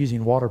 they've been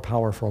using water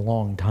power for a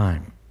long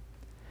time.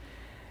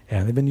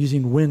 And they've been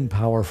using wind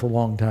power for a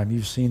long time.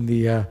 You've seen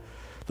the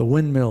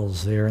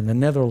windmills there in the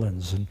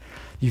Netherlands, and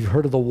you've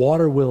heard of the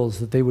water wheels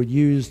that they would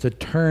use to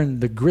turn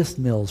the grist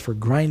mills for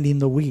grinding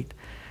the wheat.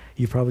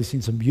 You've probably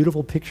seen some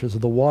beautiful pictures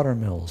of the water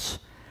mills.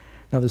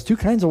 Now, there's two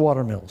kinds of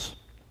water mills.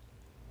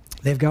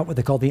 They've got what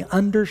they call the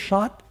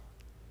undershot,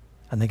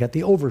 and they got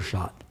the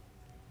overshot.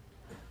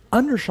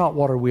 Undershot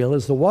water wheel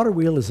is the water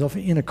wheel is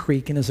in a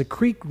creek, and as a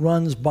creek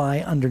runs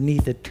by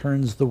underneath, it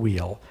turns the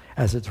wheel.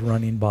 As it's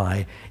running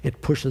by,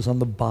 it pushes on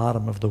the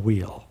bottom of the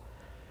wheel.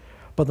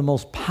 But the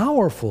most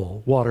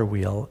powerful water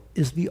wheel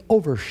is the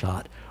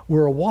overshot,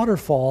 where a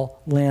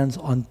waterfall lands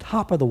on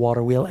top of the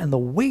water wheel, and the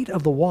weight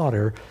of the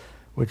water,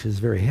 which is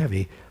very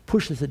heavy,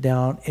 pushes it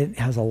down. It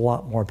has a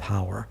lot more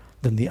power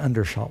than the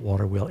undershot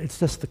water wheel. It's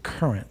just the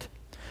current.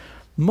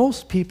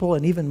 Most people,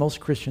 and even most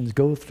Christians,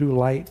 go through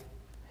light,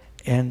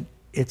 and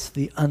it's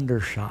the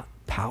undershot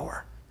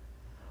power.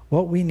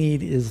 What we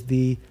need is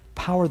the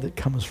power that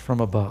comes from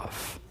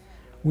above.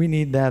 We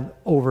need that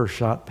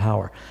overshot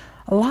power.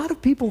 A lot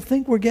of people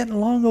think we're getting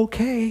along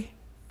okay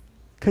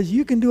because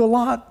you can do a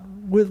lot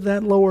with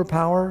that lower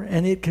power,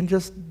 and it can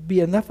just be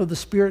enough of the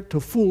Spirit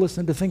to fool us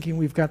into thinking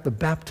we've got the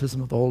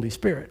baptism of the Holy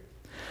Spirit.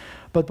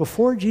 But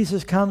before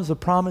Jesus comes, the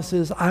promise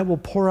is, I will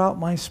pour out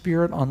my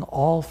Spirit on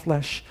all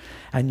flesh,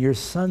 and your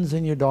sons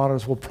and your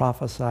daughters will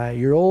prophesy.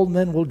 Your old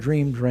men will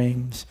dream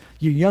dreams.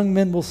 Your young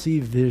men will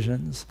see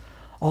visions.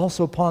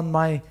 Also upon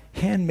my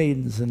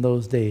handmaidens in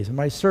those days, and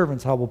my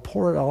servants I will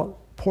pour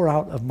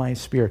out of my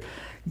Spirit.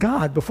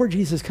 God, before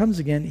Jesus comes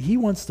again, He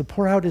wants to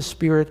pour out His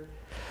Spirit.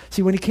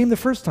 See, when He came the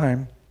first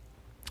time,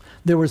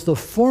 there was the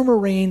former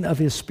rain of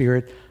His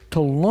Spirit to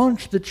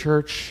launch the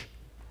church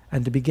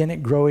and to begin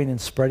it growing and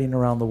spreading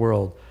around the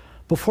world.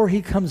 Before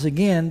he comes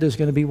again, there's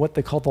going to be what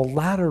they call the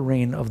latter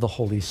rain of the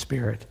Holy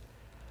Spirit.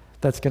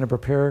 That's going to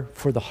prepare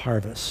for the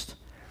harvest.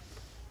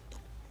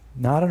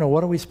 Now, I don't know,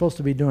 what are we supposed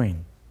to be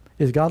doing?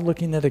 Is God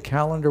looking at a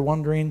calendar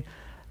wondering,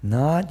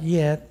 not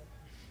yet,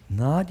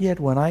 not yet.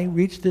 When I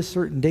reach this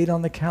certain date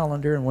on the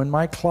calendar and when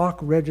my clock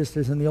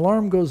registers and the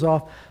alarm goes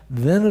off,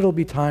 then it'll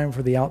be time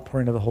for the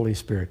outpouring of the Holy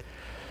Spirit.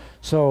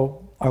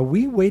 So are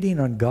we waiting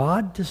on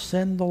God to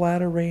send the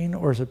latter rain,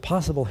 or is it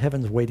possible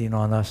heaven's waiting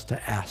on us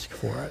to ask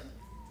for it?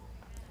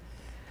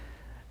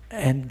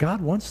 And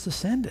God wants to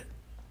send it.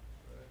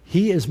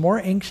 He is more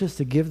anxious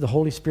to give the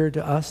Holy Spirit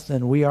to us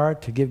than we are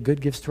to give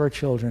good gifts to our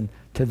children.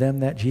 To them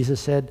that Jesus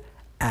said,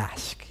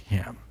 ask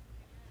him.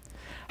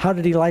 How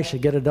did Elisha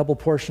get a double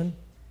portion?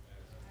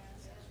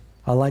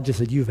 Elijah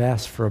said, you've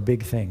asked for a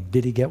big thing.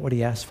 Did he get what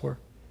he asked for?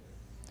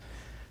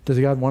 Does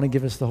God want to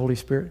give us the Holy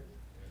Spirit?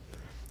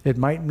 It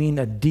might mean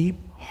a deep,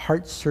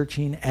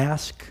 heart-searching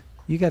ask.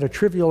 You got a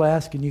trivial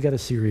ask and you got a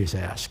serious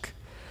ask.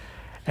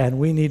 And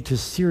we need to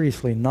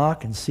seriously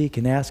knock and seek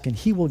and ask, and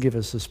he will give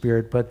us the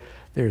Spirit, but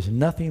there's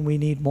nothing we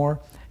need more,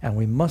 and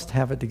we must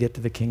have it to get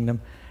to the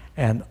kingdom.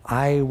 And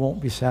I won't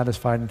be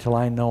satisfied until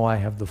I know I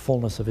have the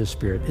fullness of his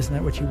Spirit. Isn't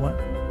that what you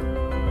want?